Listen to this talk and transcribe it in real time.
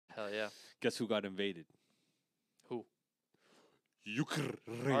Hell yeah. Guess who got invaded? Who? Ukraine.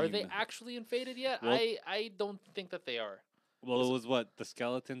 Are they actually invaded yet? Well- I don't think that they are. Well, it was what, the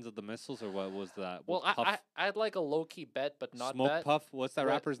skeletons of the missiles, or what was that? Well, Puff, I'd like a low key bet, but not Smoke bet. Puff. What's that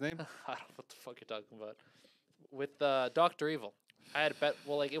Right. rapper's name? I don't know what the fuck you're talking about. With Doctor Evil, I had a bet.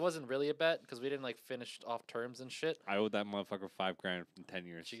 Well, like it wasn't really a bet because we didn't like finish off terms and shit. I owed that motherfucker $5,000 in 10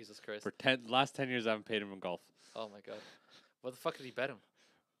 years. Jesus Christ. For last 10 years, I haven't paid him in golf. Oh my god. What the fuck did you bet him?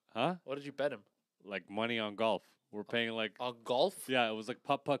 Huh? What did you bet him? Like money on golf. We're paying like On golf? yeah, it was like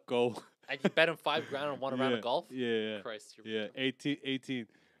putt putt go. And you bet him $5,000 on one round of golf? Yeah. Christ, Yeah, 18.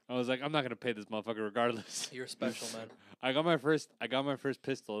 I was like, I'm not gonna pay this motherfucker regardless. you're special, man. I got my first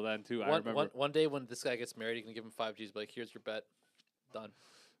pistol then too. I remember. One day when this guy gets married, you can give him 5 G's. But like, here's your bet. Done.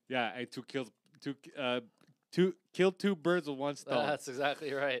 Yeah, I killed two birds with one stone. That's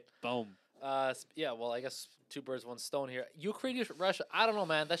exactly right. Boom. Yeah. Well, I guess 2 birds, 1 stone here. Ukraine, Russia. I don't know,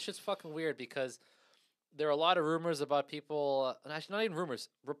 man. That shit's fucking weird because there are a lot of rumors about people. Actually, not even rumors.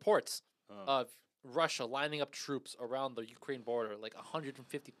 Reports of Russia lining up troops around the Ukraine border, like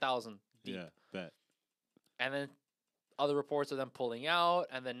 150,000 deep. Yeah, bet. And then other reports of them pulling out,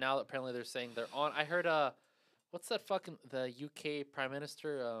 and then now apparently they're saying they're on. I heard what's that fucking the UK Prime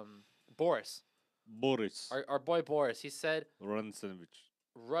Minister Boris, Boris our boy Boris. He said Ransovich.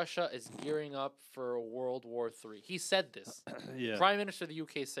 Russia is gearing up for World War III. He said this. Yeah. Prime Minister of the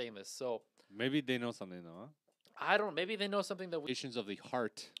UK is saying this. So Maybe they know something though, huh? I don't. Maybe they know something that we. Nations of the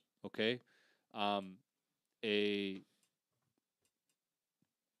heart, okay? A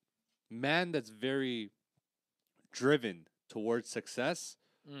man that's very driven towards success.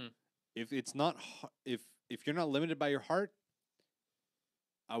 Mm. If it's not if you're not limited by your heart,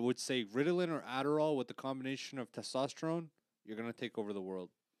 I would say Ritalin or Adderall with the combination of testosterone, you're gonna take over the world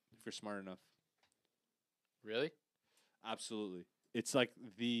if you're smart enough. Really? Absolutely. It's like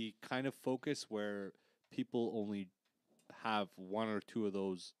the kind of focus where people only have 1 or 2 of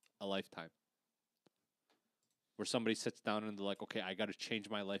those a lifetime. Where somebody sits down and they're like, okay, I got to change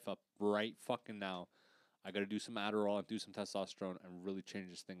my life up right fucking now. I got to do some Adderall and do some testosterone and really change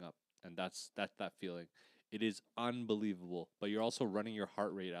this thing up. And that's that feeling. It is unbelievable. But you're also running your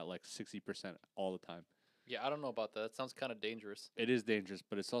heart rate at like 60% all the time. Yeah, I don't know about that. That sounds kind of dangerous. It is dangerous,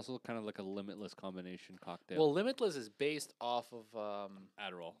 but it's also kind of like a limitless combination cocktail. Well, Limitless is based off of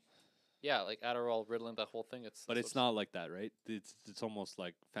Adderall. yeah, like Adderall, Ritalin, that whole thing. But it's not like that, right? It's almost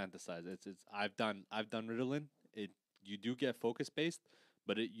like fantasized. It's I've done Ritalin. You do get focus based,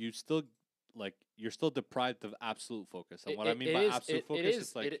 but you still like you're still deprived of absolute focus. And what I mean by absolute focus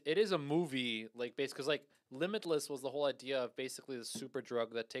is like it is a movie like based because like Limitless was the whole idea of basically the super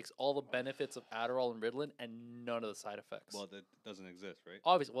drug that takes all the benefits of Adderall and Ritalin and none of the side effects. well, that doesn't exist, right?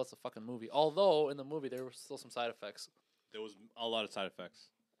 Obviously, well, it's a fucking movie. Although in the movie there were still some side effects. There was a lot of side effects.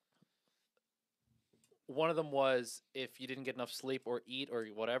 One of them was if you didn't get enough sleep or eat or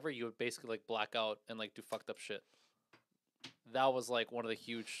whatever, you would basically like black out and like do fucked up shit. That was like one of the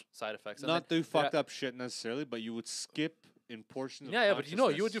huge side effects. And Not then do fucked up shit necessarily, but you would skip in portions. Yeah, of but you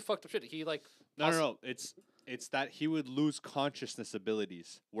would do consciousness. fucked up shit. He like No. It's that he would lose consciousness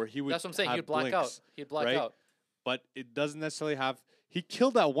abilities where he would. that's what I'm saying. have He'd black blinks, out. He'd black right? out. But it doesn't necessarily have. He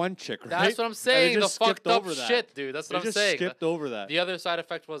killed that one chick, right? That's what I'm And they saying. The just fucked skipped up over that. shit, dude. That's They what I'm just saying. skipped over that. The other side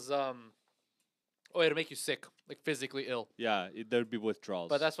effect was it'll make you sick, like physically ill. Yeah, there'd be withdrawals.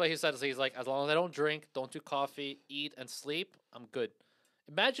 But that's why he said, so he's like, as long as I don't drink, don't do coffee, eat, and sleep, I'm good.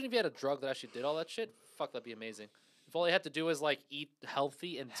 Imagine if you had a drug that actually did all that shit. Fuck, that'd be amazing. If all you had to do is like eat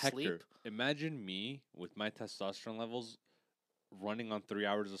healthy and Hector, sleep. imagine me with my testosterone levels running on 3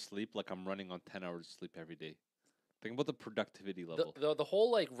 hours of sleep like I'm running on 10 hours of sleep every day. Think about the productivity level. The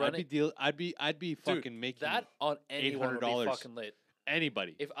whole like running. I'd be fucking making that on anyone would be $800. fucking lit.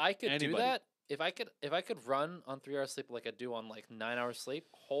 Anybody. If I could do Anybody. that, if I could run on 3 hours sleep like I do on like 9 hours sleep,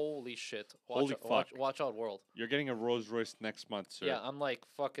 holy shit! Holy fuck. Watch out, world. You're getting a Rolls Royce next month, sir. Yeah, I'm like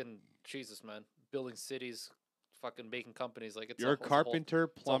fucking Jesus, man. Building cities, fucking making companies. Like it's You're a it's carpenter, a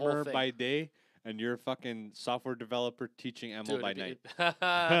whole plumber thing. by day, and you're a fucking software developer teaching ML Dude, by it'd night.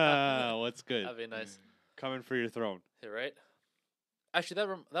 be- What's good? That'd be nice. Coming for your throne. Yeah, right? Actually,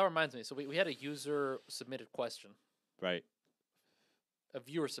 that reminds me. So we had a user submitted question, Right. a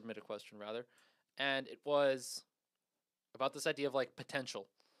viewer submitted question rather, and it was about this idea of like potential,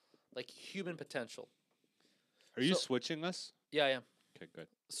 like human potential. Are you So- switching us? Yeah, I am. Okay, good.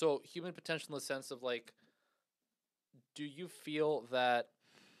 So human potential in the sense of like, do you feel that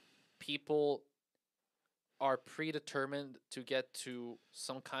people are predetermined to get to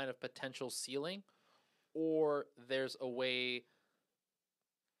some kind of potential ceiling, or there's a way,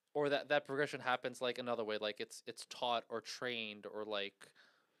 or that progression happens like another way, like it's taught or trained or like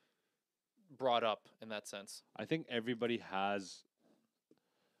brought up in that sense. I think everybody has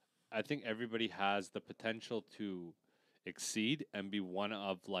the potential to exceed and be one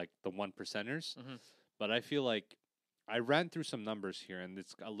of like the 1%ers. Mm-hmm. But I feel like I ran through some numbers here and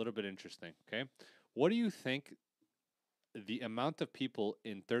it's a little bit interesting. Okay. What do you think the amount of people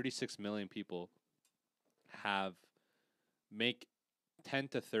in 36 million people have make 10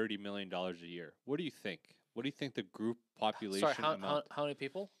 to 30 million dollars a year? What do you think? What do you think the group population Sorry, amount how many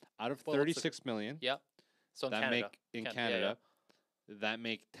people? out of Well, what's the- 36 million Yeah. So in that Canada. make in Yeah, Canada that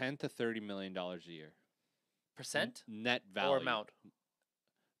make 10 to 30 million dollars a year? Percent Net value or amount?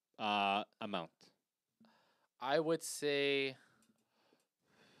 amount. I would say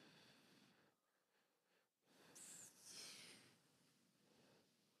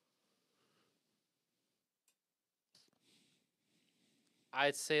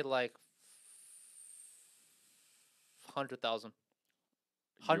like 100,000.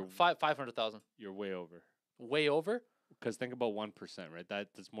 You're 500,000. you're way over. Way over? Because think about 1%, right?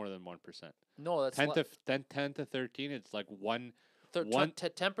 That's more than 1%. No, that's 10 to 13. It's like one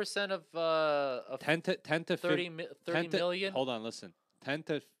 10% of 10 to 30 10 to, million. Hold on, listen. 10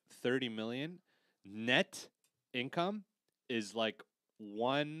 to 30 million net income is like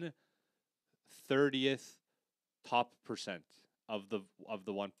 1/30th top percent of the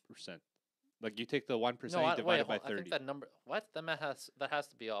 1%. Like you take the 1%, No, you divide wait, it by I 30. think that number. What? That math has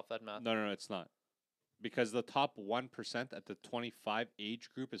to be off. That math. No, it's not. Because the top 1% at the 25 age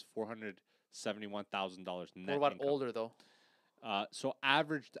group is $471,000 net What about income. older though? So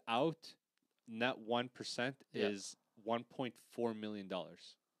averaged out, net 1% Yeah. is $1.4 million.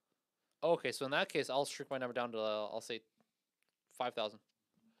 Okay, so in that case, I'll shrink my number down to I'll say 5,000.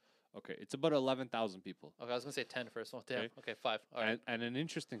 Okay, it's about 11,000 people. Okay, I was gonna say 10 first. Oh, damn. Okay. Okay, 5. All right. And an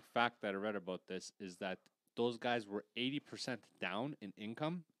interesting fact that I read about this is that those guys were 80% down in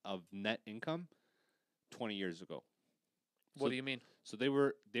income of net income 20 years ago. What do you mean? So they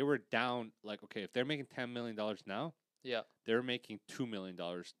were down like, okay, if they're making $10 million now, Yeah, they're making $2 million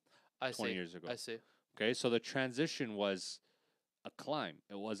I 20 see. years ago. I see. Okay, so the transition was a climb.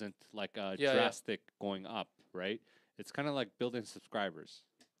 It wasn't like a Yeah, yeah. drastic going up, right? It's kind of like building subscribers.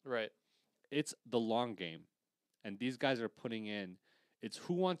 Right. It's the long game. And these guys are putting in, it's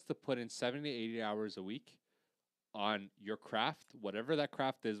who wants to put in 70 to 80 hours a week on your craft, whatever that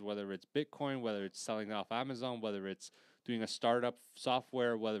craft is, whether it's Bitcoin, whether it's selling off Amazon, whether it's doing a startup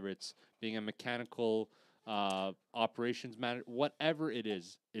software, whether it's being a mechanical operations manager, whatever it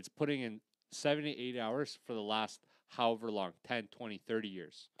is, it's putting in 70 to 80 hours for the last however long, 10, 20, 30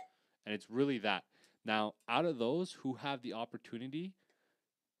 years. And it's really that. Now, out of those who have the opportunity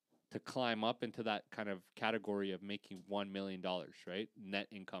to climb up into that kind of category of making $1 million, right? Net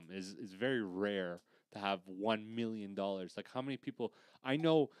income is very rare to have $1 million. Like how many people I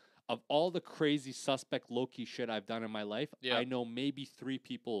know of all the crazy suspect low-key shit I've done in my life, Yeah. I know maybe 3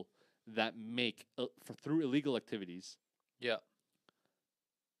 people that make through illegal activities Yeah.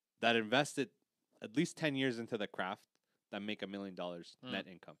 that invested at least 10 years into the craft that make $1 million net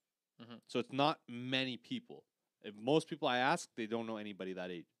income. Mhm. So it's not many people. If most people I ask, they don't know anybody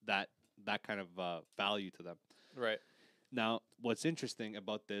that age, that kind of value to them. Right. Now, what's interesting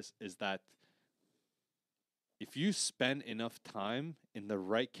about this is that if you spend enough time in the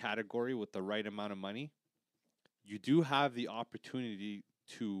right category with the right amount of money, you do have the opportunity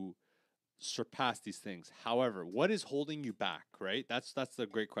to surpass these things. However, what is holding you back, right? That's the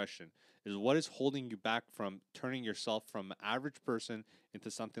great question. Is what is holding you back from turning yourself from an average person into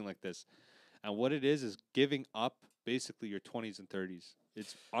something like this? And what it is giving up basically your 20s and 30s.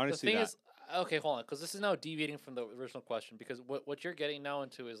 It's honestly The thing that. is, okay, hold on, because this is now deviating from the original question. Because what you're getting now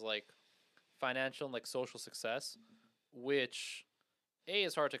into is like financial and like social success, which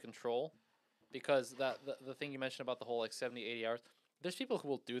is hard to control, because the thing you mentioned about the whole like 70, 80 hours. There's people who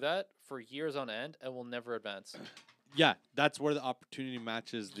will do that for years on end and will never advance. Yeah, that's where the opportunity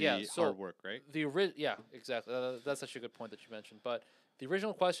matches the hard work, right? Yeah, exactly. That's actually a good point that you mentioned. But the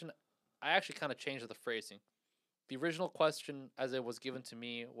original question, I actually kind of changed the phrasing. The original question, as it was given to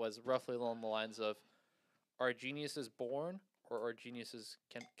me, was roughly along the lines of, "Are geniuses born, or are geniuses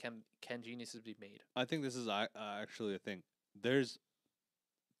can geniuses be made?" I think this is actually a thing. There's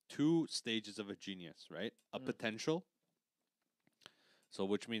 2 stages of a genius, right? A potential. So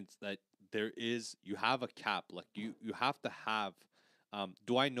which means that you have a cap. Like you have to have.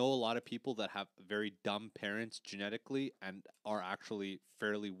 Do I know a lot of people that have very dumb parents genetically and are actually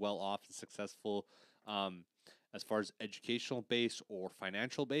fairly well off and successful as far as educational base or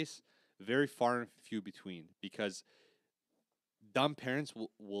financial base? Very far and few between, because dumb parents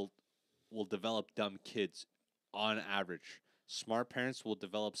will develop dumb kids on average. Smart parents will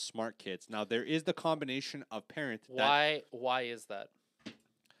develop smart kids. Now, there is the combination of parent that Why is that?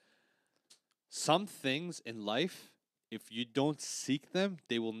 some things in life, if you don't seek them,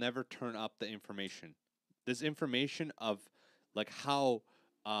 they will never turn up the information. This information of like how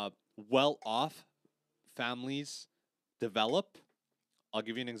well off families develop. I'll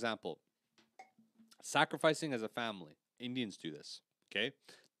give you an example. Sacrificing as a family. Indians do this. Okay.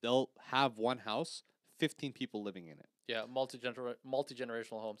 They'll have one house, 15 people living in it. Yeah,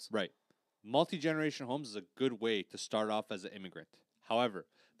 multi-generational homes. Right. Multi-generation homes is a good way to start off as an immigrant. However,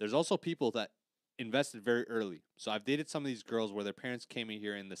 there's also people that invested very early. So I've dated some of these girls where their parents came in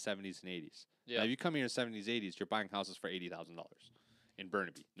here in the 70s and 80s. Yeah. Now, if you come here in the 70s, 80s, you're buying houses for $80,000 in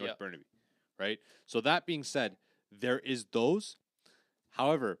Burnaby, North Burnaby, right? So that being said, there is those.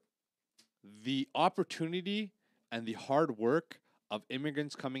 However, the opportunity and the hard work of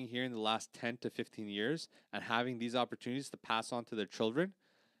immigrants coming here in the last 10 to 15 years and having these opportunities to pass on to their children,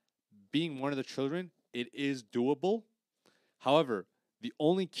 being one of the children, it is doable. However, the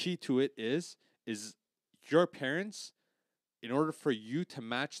only key to it is your parents, in order for you to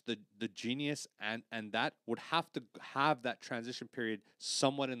match the genius and that, would have to have that transition period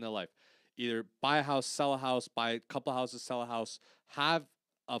somewhat in their life. Either buy a house, sell a house, buy a couple houses, sell a house, have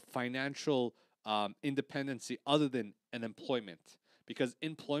a financial independency other than an employment. Because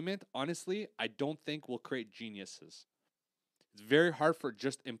employment, honestly, I don't think will create geniuses. It's very hard for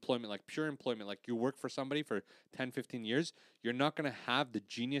just employment, like pure employment. Like you work for somebody for 10, 15 years, you're not going to have the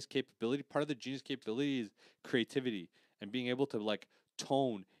genius capability. Part of the genius capability is creativity and being able to like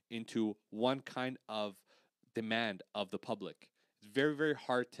tone into one kind of demand of the public. It's very, very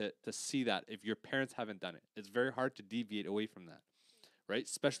hard to see that if your parents haven't done it. It's very hard to deviate away from that, right?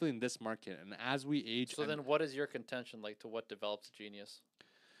 Especially in this market. And as we age... So then what is your contention like to what develops genius?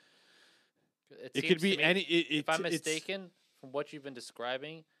 It could be any... if I'm mistaken, from what you've been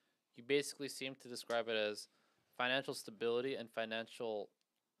describing, you basically seem to describe it as financial stability and financial...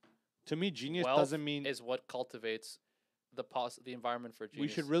 To me, genius wealth doesn't mean... is what cultivates the environment for genius. We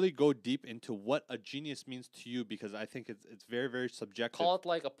should really go deep into what a genius means to you, because I think it's very, very subjective. Call it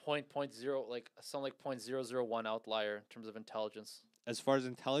like a point zero, like something like 0.001 outlier in terms of intelligence. As far as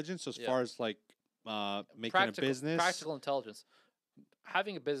intelligence, as far as like making a business, practical intelligence.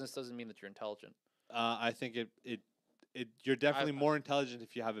 Having a business doesn't mean that you're intelligent. I think you're definitely more intelligent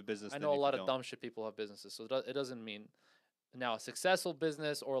if you have a business. I know a lot of dumb shit people have businesses, so it doesn't mean now a successful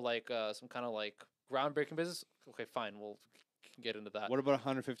business or like some kind of like groundbreaking business. Okay, fine, we'll get into that. What about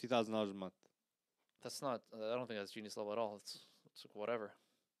 $150,000 a month? That's not. I don't think that's genius level at all. It's whatever.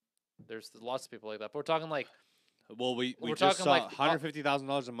 There's lots of people like that, but we're talking like. Well, we just saw like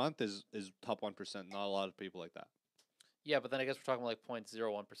 $150,000 a month is top 1%. Not a lot of people like that. Yeah, but then I guess we're talking like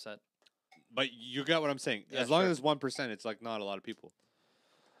 0.01%. But you get what I'm saying. Yeah, as long as it's 1%, it's like not a lot of people.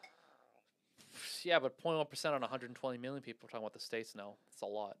 Yeah, but 0.1% on 120 million people. We're talking about the States now. It's a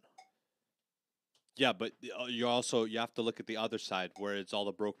lot. Yeah, but you have to look at the other side where it's all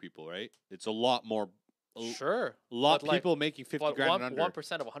the broke people, right? It's a lot more. Sure. A lot of people making 50 grand and under.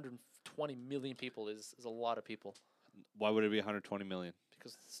 1% of 120 million people is a lot of people. Why would it be 120 million?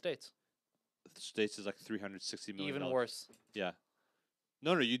 Because the States. The States is like 360 million. Even worse. Yeah.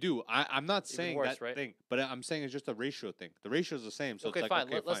 No, you do. I'm not saying worse, that right? thing, but I'm saying it's just a ratio thing. The ratio is the same. So okay, it's fine.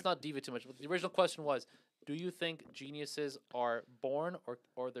 Like, okay, let's not deviate too much. The original question was, do you think geniuses are born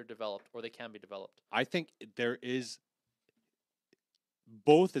or they're developed or they can be developed? I think there is...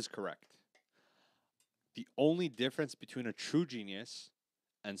 Both is correct. The only difference between a true genius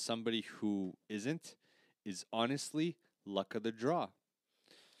and somebody who isn't is honestly luck of the draw.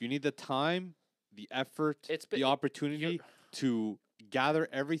 You need the time, the effort, the opportunity to gather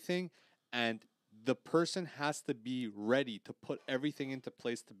everything, and the person has to be ready to put everything into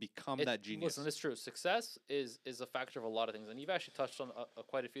place to become that genius. Listen, it's true. Success is a factor of a lot of things, and you've actually touched on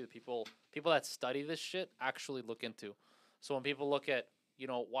quite a few of the people that study this shit actually look into. So when people look at,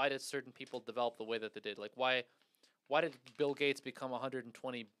 why did certain people develop the way that they did? Like why did Bill Gates become a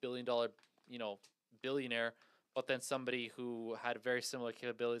 $120 billion, billionaire, but then somebody who had very similar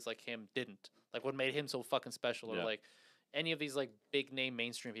capabilities like him didn't? Like what made him so fucking special? Or like any of these like big name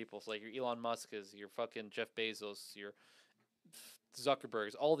mainstream people, so like your Elon Musk, your fucking Jeff Bezos, your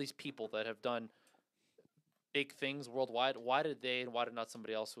Zuckerbergs, all these people that have done big things worldwide. Why did they and why did not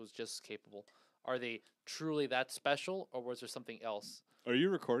somebody else who was just as capable? Are they truly that special, or was there something else? Are you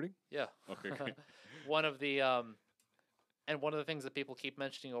recording? Yeah. Okay. Great. One of the things that people keep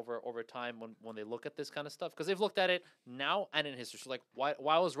mentioning over time when they look at this kind of stuff, because they've looked at it now and in history. So like, why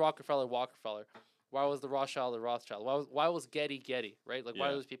was Rockefeller? Why was the Rothschild? Why was Getty? Right? Like,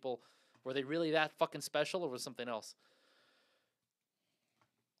 why those people, were they really that fucking special, or was something else?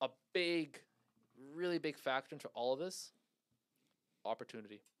 a big, really big factor into all of this,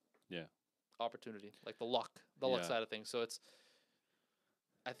 opportunity. Yeah. Opportunity, like the luck Yeah. side of things. So it's,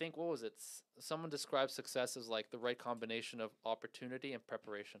 I think, what was it? Someone described success as like the right combination of opportunity and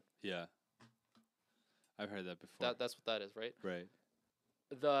preparation. Yeah. I've heard that before. That's what that is, right? Right.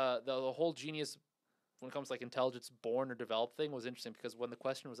 The whole genius when it comes to like intelligence born or developed thing was interesting because when the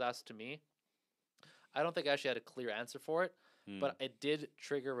question was asked to me, I don't think I actually had a clear answer for it, but it did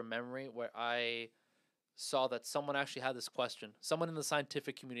trigger a memory where I saw that someone actually had this question. Someone in the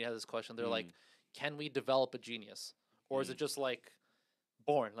scientific community had this question. They're like, can we develop a genius? Or is it just like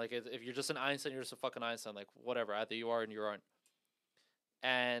born? Like if you're just an Einstein, you're just a fucking Einstein. Like whatever, either you are and you aren't.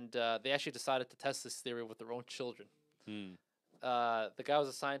 And they actually decided to test this theory with their own children. The guy was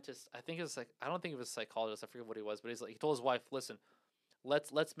a scientist. I think it was like, I don't think he was a psychologist. I forget what he was, but he's like, he told his wife, "Listen,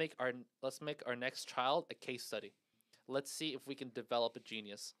 let's make our next child a case study. Let's see if we can develop a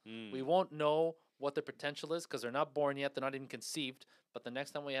genius. We won't know what their potential is because they're not born yet. They're not even conceived. But the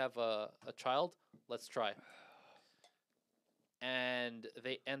next time we have a child, let's try." And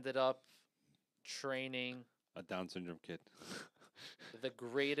they ended up training a Down syndrome kid. the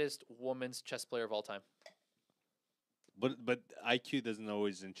greatest women's chess player of all time. But IQ doesn't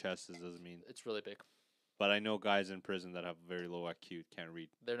always in chess doesn't mean. It's really big. But I know guys in prison that have very low IQ can't read.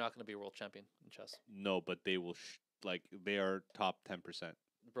 They're not going to be a world champion in chess. No, but they will like they are top 10%.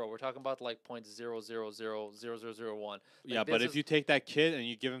 Bro, we're talking about like 0.0000001. Yeah, but if you take that kid and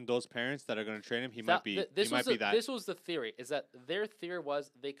you give him those parents that are going to train him, he might be that. This was the theory. Is that their theory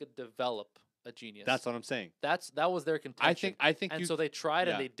was they could develop a genius. That's what I'm saying. That was their contention. I think, and so they tried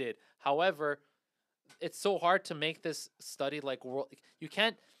and they did. However, it's so hard to make this study like world. You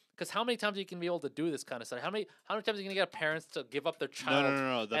can't, because how many times you can be able to do this kind of study? How many times are you gonna get parents to give up their child?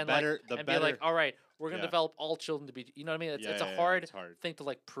 No. The and better, be like, all right, we're gonna develop all children to be. You know what I mean? It's a hard thing to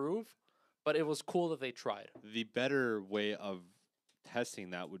like prove, but it was cool that they tried. The better way of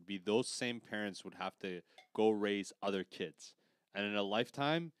testing that would be those same parents would have to go raise other kids, and in a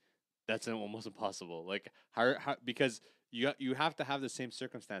lifetime, that's almost impossible. Like how because you have to have the same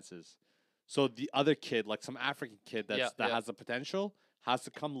circumstances. So the other kid, like some African kid that has the potential, has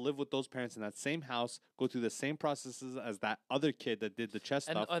to come live with those parents in that same house, go through the same processes as that other kid that did the chess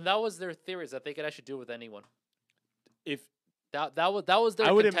stuff. And that was their theory, is that they could actually do it with anyone. If that was their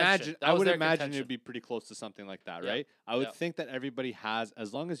I would contention. imagine it would be pretty close to something like that, right? I would think that everybody has,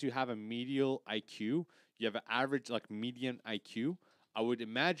 as long as you have a medial IQ, you have an average like median IQ, I would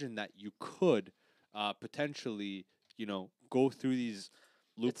imagine that you could potentially, go through these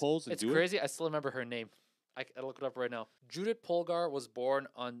loopholes and do it. It's crazy. I still remember her name. I'll look it up right now. Judith Polgar was born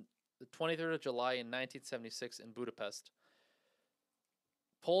on the 23rd of July in 1976 in Budapest.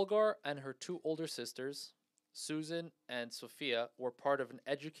 Polgar and her two older sisters, Susan and Sophia, were part of an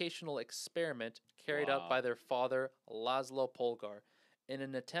educational experiment carried out by their father, Laszlo Polgar, in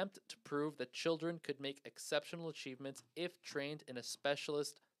an attempt to prove that children could make exceptional achievements if trained in a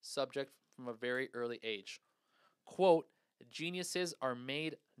specialist subject from a very early age. Quote, "Geniuses are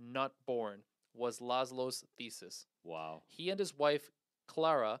made, not born," was Laszlo's thesis. Wow. He and his wife,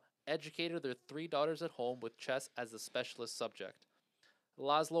 Clara, educated their 3 daughters at home with chess as a specialist subject.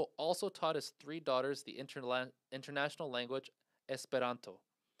 Laszlo also taught his 3 daughters the international language Esperanto.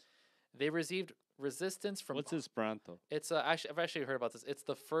 They received resistance from... What's Esperanto? It's I've actually heard about this. It's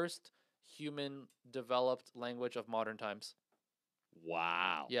the first human-developed language of modern times.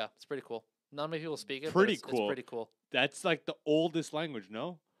 Wow. Yeah, it's pretty cool. Not many people speak it, It's but it's pretty cool. That's like the oldest language,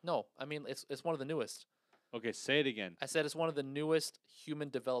 no? No, I mean, it's one of the newest. Okay, say it again. I said it's one of the newest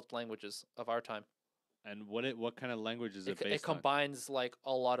human-developed languages of our time. And what kind of language is it based on? It combines like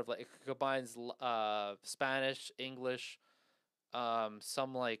a lot of it combines Spanish, English,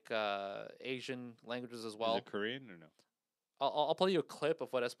 some like Asian languages as well. Is it Korean or no? I'll play you a clip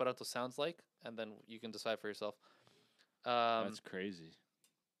of what Esperanto sounds like, and then you can decide for yourself. That's crazy.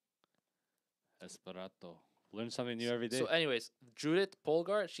 Esperanto. Learn something new every day. So, anyways, Judith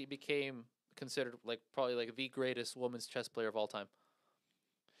Polgar, she became considered like probably like the greatest women's chess player of all time.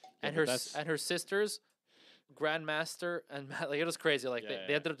 And her sisters, grandmaster, and like it was crazy. Like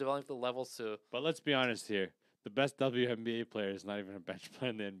they ended up developing the levels to. But let's be honest here. The best WNBA player is not even a bench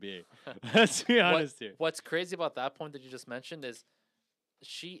player in the NBA. Let's be honest here. What's crazy about that point that you just mentioned is,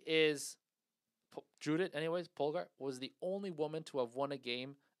 she is, Judith, anyways, Polgar was the only woman to have won a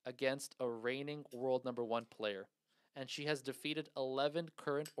game against a reigning world #1 player, and she has defeated 11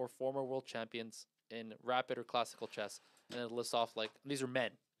 current or former world champions in rapid or classical chess. And it lists off like these are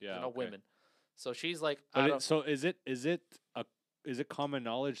men, not women. So she's like. So is it common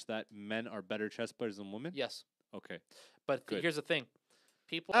knowledge that men are better chess players than women? Yes. Okay. But here's the thing: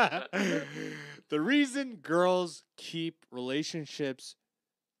 people. The reason girls keep relationships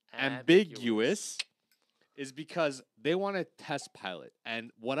ambiguous is because they want to test pilot.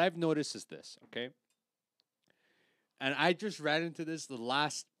 And what I've noticed is this, okay? And I just ran into this the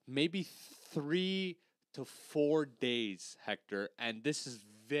last maybe 3 to 4 days, Hector. And this is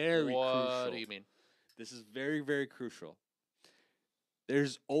very crucial. What do you mean? This is very, very crucial.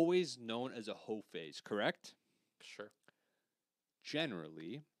 There's always known as a hoe phase, correct? Sure.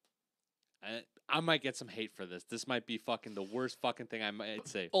 Generally, I might get some hate for this. This might be fucking the worst fucking thing I might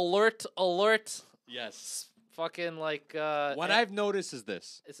say. Alert, alert. Yes. Fucking like... what I've noticed is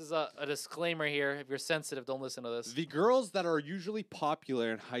this. This is a disclaimer here. If you're sensitive, don't listen to this. The girls that are usually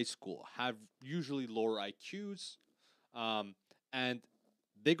popular in high school have usually lower IQs. And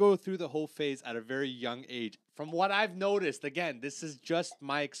they go through the whole phase at a very young age. From what I've noticed, again, this is just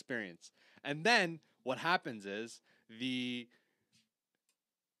my experience. And then what happens is the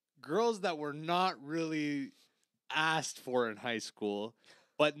girls that were not really asked for in high school,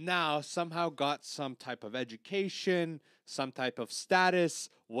 but now somehow got some type of education, some type of status,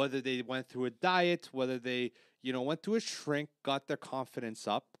 whether they went through a diet, whether they, went to a shrink, got their confidence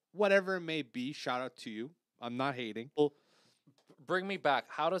up, whatever it may be, shout out to you. I'm not hating. Well, bring me back.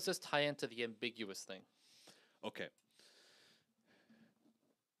 How does this tie into the ambiguous thing? Okay.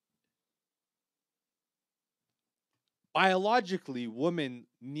 Biologically, women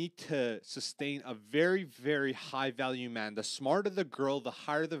need to sustain a very, very high value man. The smarter the girl, the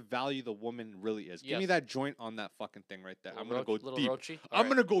higher the value the woman really is. Give me that joint on that fucking thing right there. I'm going to go deep. I'm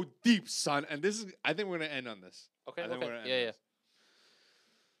going to go deep, son. And this is, I think we're going to end on this. Okay, yeah.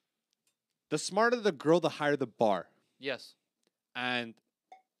 The smarter the girl, the higher the bar. Yes. And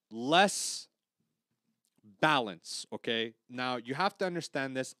less balance, okay? Now, you have to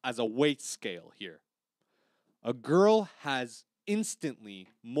understand this as a weight scale here. A girl has instantly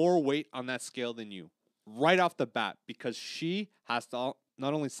more weight on that scale than you right off the bat because she has to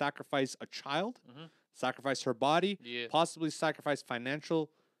not only sacrifice a child, sacrifice her body, possibly sacrifice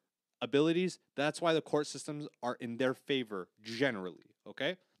financial abilities. That's why the court systems are in their favor generally,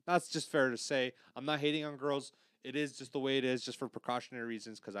 okay? That's just fair to say. I'm not hating on girls. It is just the way it is, just for precautionary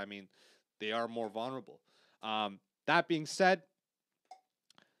reasons, because, they are more vulnerable. That being said,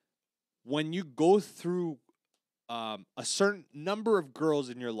 when you go through a certain number of girls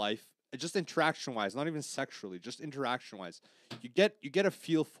in your life, just interaction-wise, not even sexually, just interaction-wise, you get a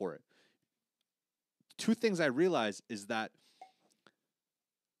feel for it. Two things I realize is that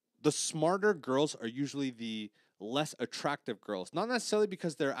the smarter girls are usually the less attractive girls. Not necessarily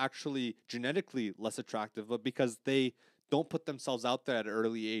because they're actually genetically less attractive, but because they don't put themselves out there at an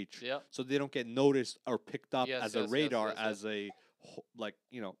early age. Yeah. So they don't get noticed or picked up as a radar, as a...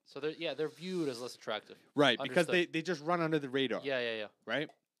 So they're viewed as less attractive. Right, because they just run under the radar. Yeah. Right?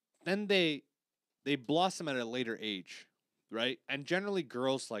 Then they blossom at a later age, right? And generally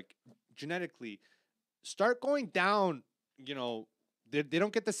girls, genetically, start going down, they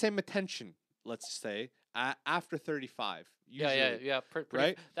don't get the same attention, let's say, after 35. Usually, Yeah.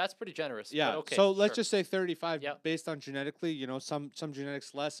 Right? That's pretty generous. Yeah, okay, so let's just say 35 Yep. based on genetically, some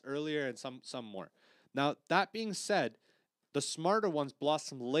genetics less earlier and some more. Now, that being said, the smarter ones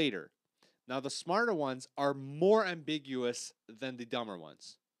blossom later. Now, the smarter ones are more ambiguous than the dumber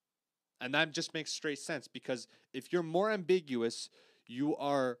ones. And that just makes straight sense because if you're more ambiguous, you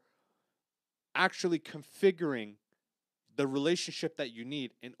are actually configuring the relationship that you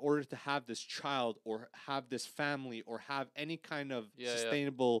need in order to have this child or have this family or have any kind of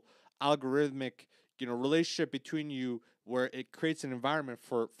sustainable algorithmic, relationship between you where it creates an environment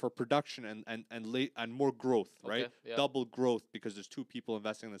for production and more growth, right? Yeah. Double growth because there's two people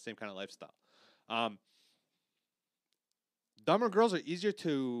investing in the same kind of lifestyle. Dumber girls are easier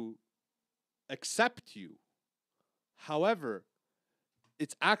to accept you. However,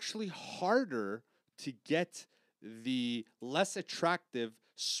 it's actually harder to get the less attractive,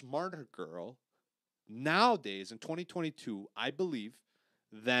 smarter girl nowadays in 2022, I believe,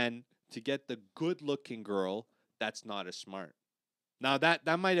 than to get the good-looking girl that's not as smart. Now,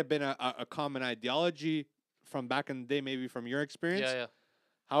 that might have been a common ideology from back in the day, maybe from your experience. Yeah.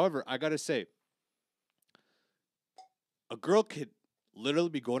 However, I got to say, a girl could literally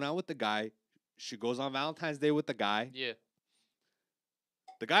be going out with the guy. She goes on Valentine's Day with the guy. Yeah.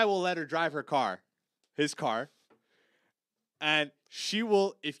 The guy will let her drive his car. And she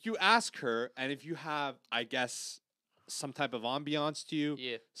will, if you ask her, and if you have, I guess, some type of ambiance to you,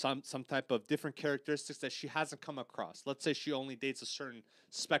 some type of different characteristics that she hasn't come across. Let's say she only dates a certain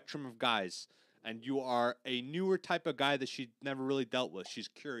spectrum of guys, and you are a newer type of guy that she never really dealt with. She's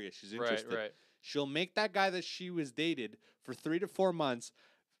curious. She's interested. Right. She'll make that guy that she was dated for 3 to 4 months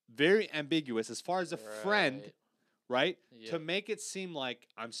very ambiguous as far as a friend, right? Yeah. To make it seem like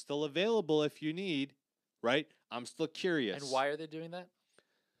I'm still available if you need, right? I'm still curious. And why are they doing that?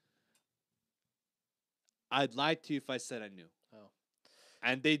 I'd lie to you if I said I knew. Oh.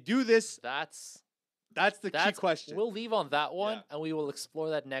 And they do this. That's the key question. We'll leave on that one, and we will explore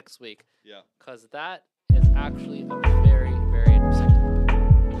that next week. Yeah. Because that is actually a very, very interesting topic.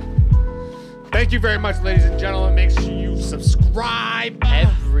 Thank you very much, ladies and gentlemen. Make sure you subscribe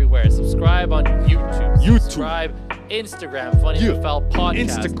everywhere. Subscribe on YouTube. Subscribe Instagram. Funny to Foul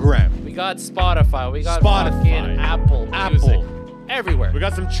Podcast. Instagram. We got Spotify. We got fucking Apple Music. Everywhere. We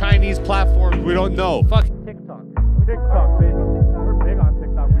got some Chinese platforms we don't know. Fuck TikTok.